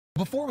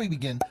Before we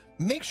begin,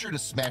 make sure to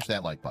smash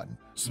that like button,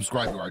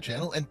 subscribe to our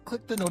channel, and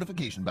click the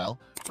notification bell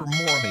for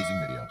more amazing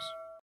videos.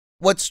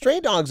 What stray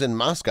dogs in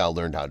Moscow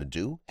learned how to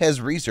do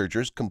has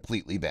researchers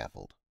completely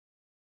baffled.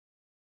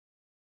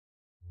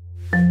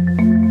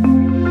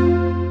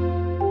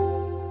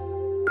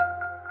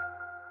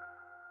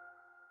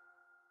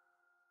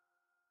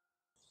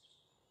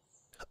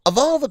 Of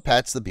all the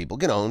pets that people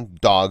can own,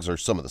 dogs are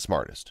some of the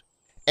smartest.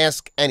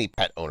 Ask any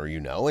pet owner you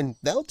know, and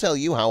they'll tell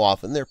you how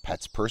often their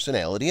pet's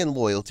personality and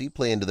loyalty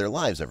play into their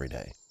lives every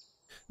day.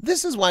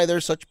 This is why they're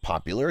such a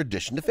popular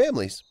addition to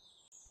families.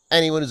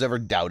 Anyone who's ever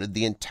doubted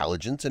the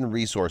intelligence and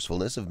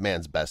resourcefulness of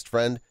man's best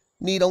friend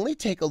need only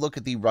take a look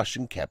at the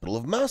Russian capital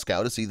of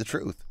Moscow to see the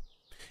truth.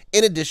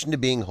 In addition to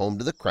being home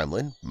to the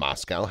Kremlin,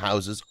 Moscow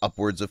houses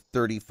upwards of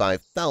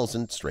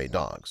 35,000 stray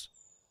dogs.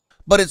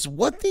 But it's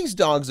what these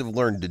dogs have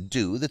learned to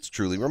do that's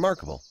truly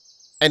remarkable,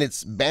 and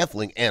it's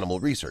baffling animal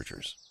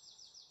researchers.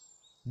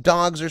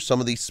 Dogs are some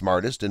of the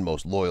smartest and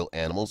most loyal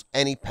animals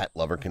any pet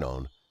lover can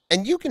own,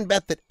 and you can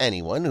bet that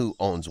anyone who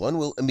owns one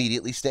will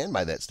immediately stand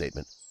by that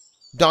statement.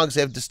 Dogs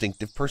have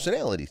distinctive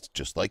personalities,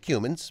 just like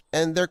humans,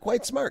 and they're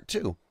quite smart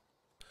too.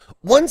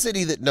 One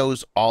city that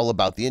knows all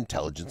about the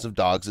intelligence of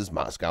dogs is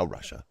Moscow,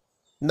 Russia.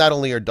 Not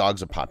only are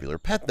dogs a popular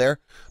pet there,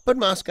 but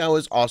Moscow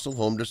is also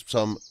home to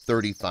some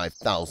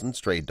 35,000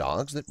 stray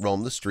dogs that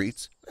roam the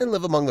streets and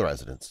live among the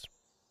residents.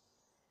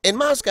 In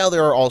Moscow,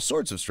 there are all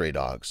sorts of stray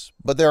dogs,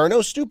 but there are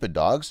no stupid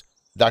dogs,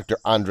 Dr.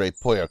 Andrei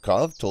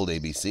Poyarkov told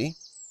ABC.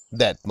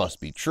 That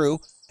must be true,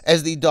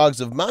 as the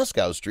dogs of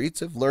Moscow streets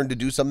have learned to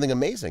do something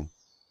amazing.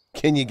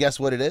 Can you guess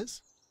what it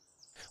is?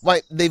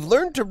 Why, they've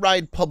learned to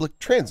ride public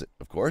transit,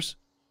 of course.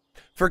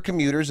 For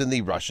commuters in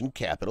the Russian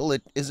capital,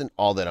 it isn't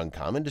all that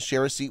uncommon to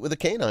share a seat with a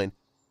canine.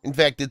 In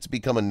fact, it's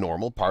become a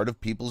normal part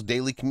of people's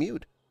daily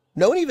commute.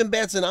 No one even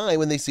bats an eye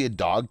when they see a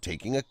dog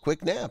taking a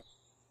quick nap.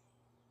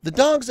 The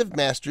dogs have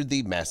mastered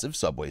the massive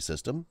subway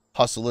system,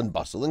 hustle and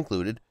bustle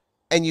included,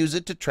 and use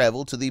it to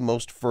travel to the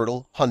most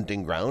fertile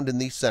hunting ground in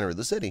the center of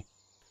the city.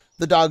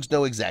 The dogs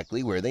know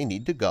exactly where they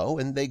need to go,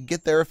 and they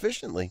get there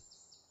efficiently.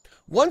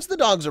 Once the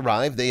dogs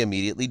arrive, they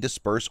immediately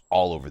disperse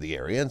all over the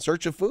area in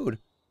search of food.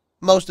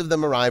 Most of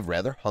them arrive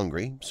rather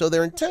hungry, so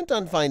they're intent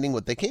on finding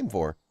what they came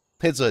for.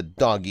 It's a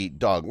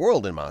dog-eat-dog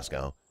world in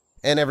Moscow,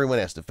 and everyone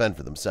has to fend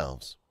for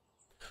themselves.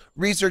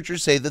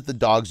 Researchers say that the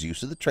dog's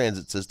use of the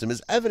transit system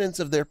is evidence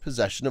of their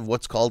possession of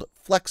what's called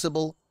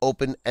flexible,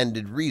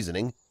 open-ended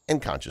reasoning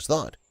and conscious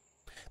thought.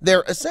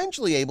 They're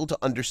essentially able to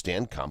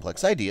understand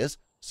complex ideas,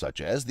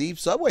 such as the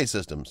subway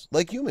systems,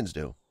 like humans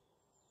do.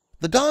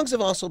 The dogs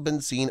have also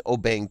been seen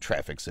obeying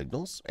traffic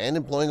signals and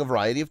employing a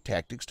variety of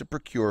tactics to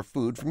procure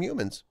food from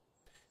humans.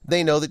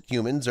 They know that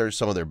humans are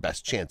some of their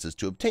best chances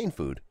to obtain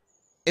food.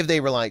 If they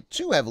rely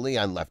too heavily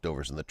on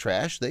leftovers in the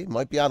trash, they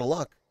might be out of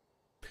luck.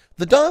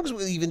 The dogs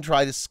will even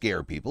try to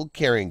scare people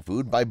carrying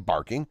food by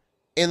barking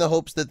in the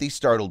hopes that the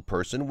startled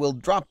person will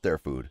drop their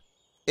food.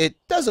 It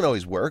doesn't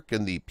always work,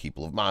 and the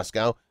people of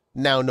Moscow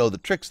now know the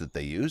tricks that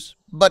they use,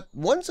 but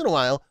once in a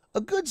while,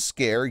 a good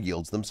scare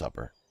yields them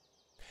supper.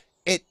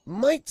 It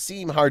might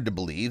seem hard to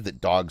believe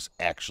that dogs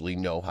actually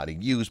know how to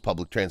use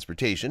public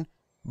transportation,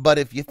 but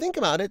if you think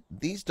about it,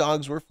 these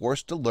dogs were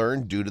forced to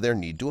learn due to their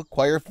need to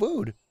acquire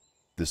food.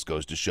 This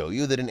goes to show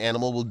you that an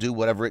animal will do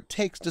whatever it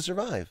takes to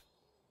survive.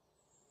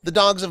 The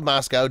dogs of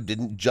Moscow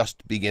didn't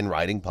just begin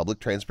riding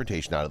public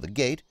transportation out of the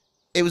gate.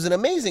 It was an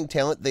amazing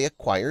talent they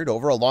acquired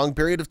over a long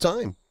period of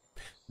time.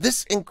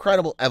 This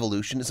incredible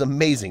evolution is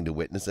amazing to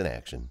witness in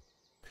action.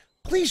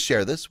 Please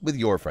share this with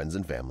your friends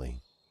and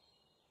family.